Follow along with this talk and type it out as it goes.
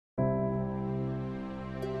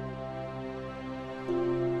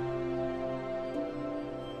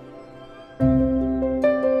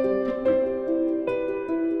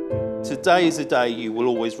Today is a day you will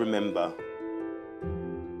always remember.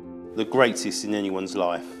 The greatest in anyone's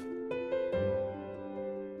life.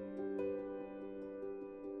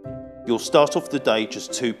 You'll start off the day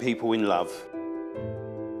just two people in love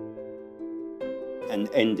and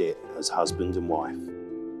end it as husband and wife.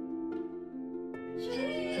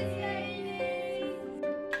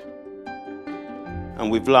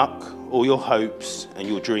 And with luck, all your hopes and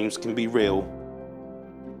your dreams can be real.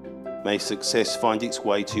 May success find its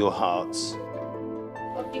way to your hearts.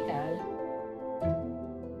 Off you go.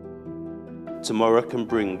 Tomorrow can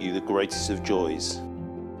bring you the greatest of joys.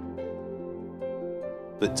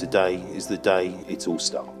 But today is the day it all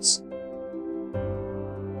starts.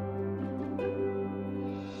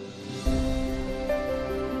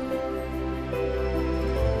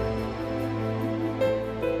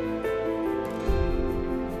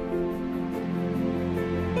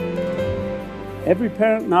 Every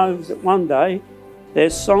parent knows that one day their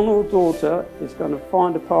son or daughter is going to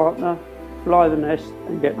find a partner, fly the nest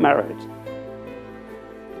and get married.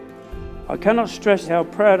 I cannot stress how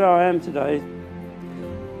proud I am today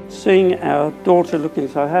seeing our daughter looking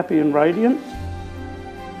so happy and radiant.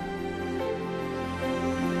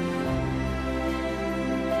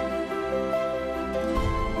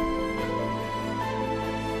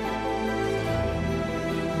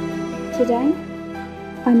 Today,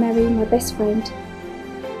 I marry my best friend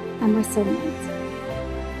and my soulmate.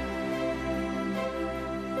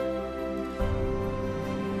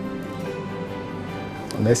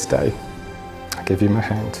 On this day, I give you my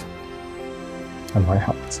hand and my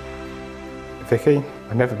heart. Vicky,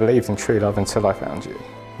 I never believed in true love until I found you.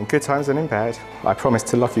 In good times and in bad, I promise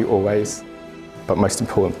to love you always, but most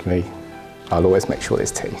importantly, I'll always make sure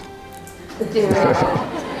there's tea.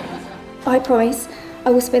 I promise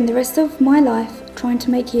I will spend the rest of my life trying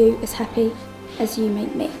to make you as happy as you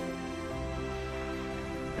make me.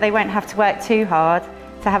 They won't have to work too hard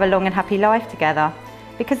to have a long and happy life together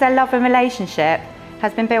because their love and relationship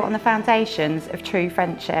has been built on the foundations of true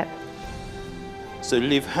friendship. So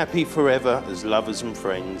live happy forever as lovers and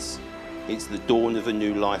friends. It's the dawn of a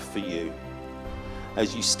new life for you.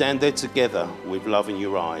 As you stand there together with love in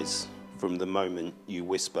your eyes from the moment you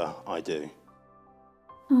whisper, I do.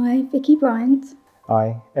 I, Vicki Bryant.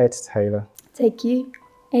 I, Ed Taylor. Take you,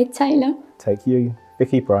 Ed Taylor. Take you,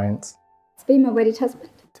 Vicki Bryant. To be my wedded husband.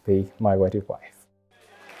 To be my wedded wife.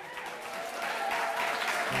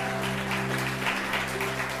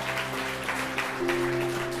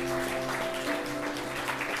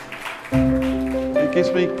 It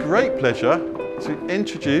gives me great pleasure to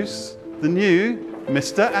introduce the new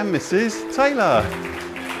Mr. and Mrs. Taylor.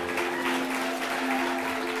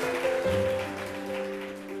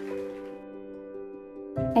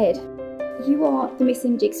 Ed, you are the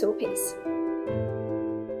missing jigsaw piece.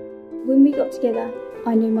 When we got together,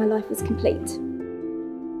 I knew my life was complete.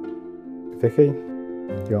 Vicky,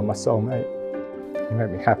 you are my soulmate. You make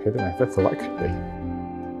me happier than I ever thought I could be.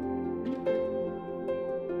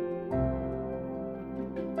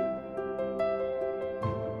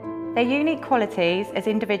 Their unique qualities as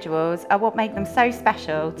individuals are what make them so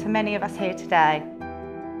special to many of us here today.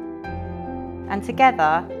 And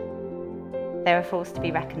together, they're a force to be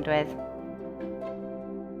reckoned with.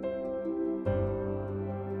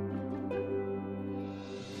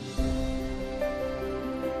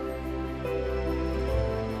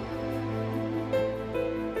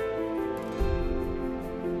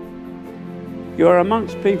 You are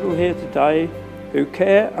amongst people here today who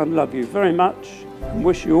care and love you very much and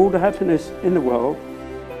wish you all the happiness in the world,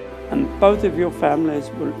 and both of your families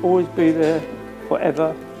will always be there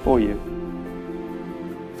forever for you.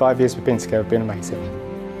 5 years we've been together have been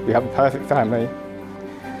amazing. We have a perfect family.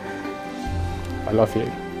 I love you.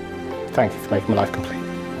 Thank you for making my life complete.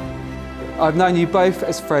 I've known you both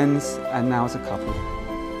as friends and now as a couple.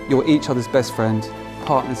 You're each other's best friend,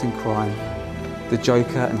 partners in crime, the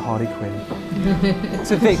Joker and Harley Quinn.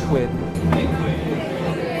 To Vic Quinn.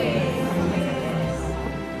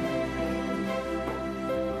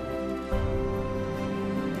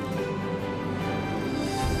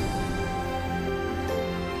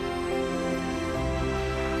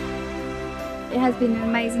 It has been an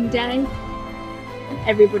amazing day, and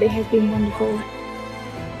everybody has been wonderful.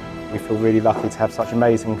 We feel really lucky to have such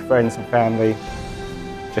amazing friends and family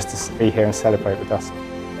just to be here and celebrate with us.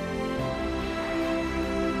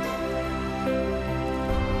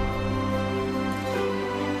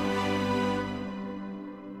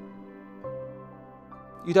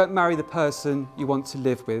 You don't marry the person you want to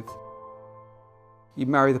live with. You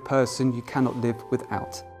marry the person you cannot live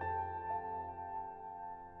without.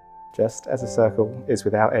 Just as a circle is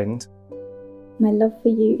without end, My love for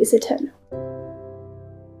you is eternal.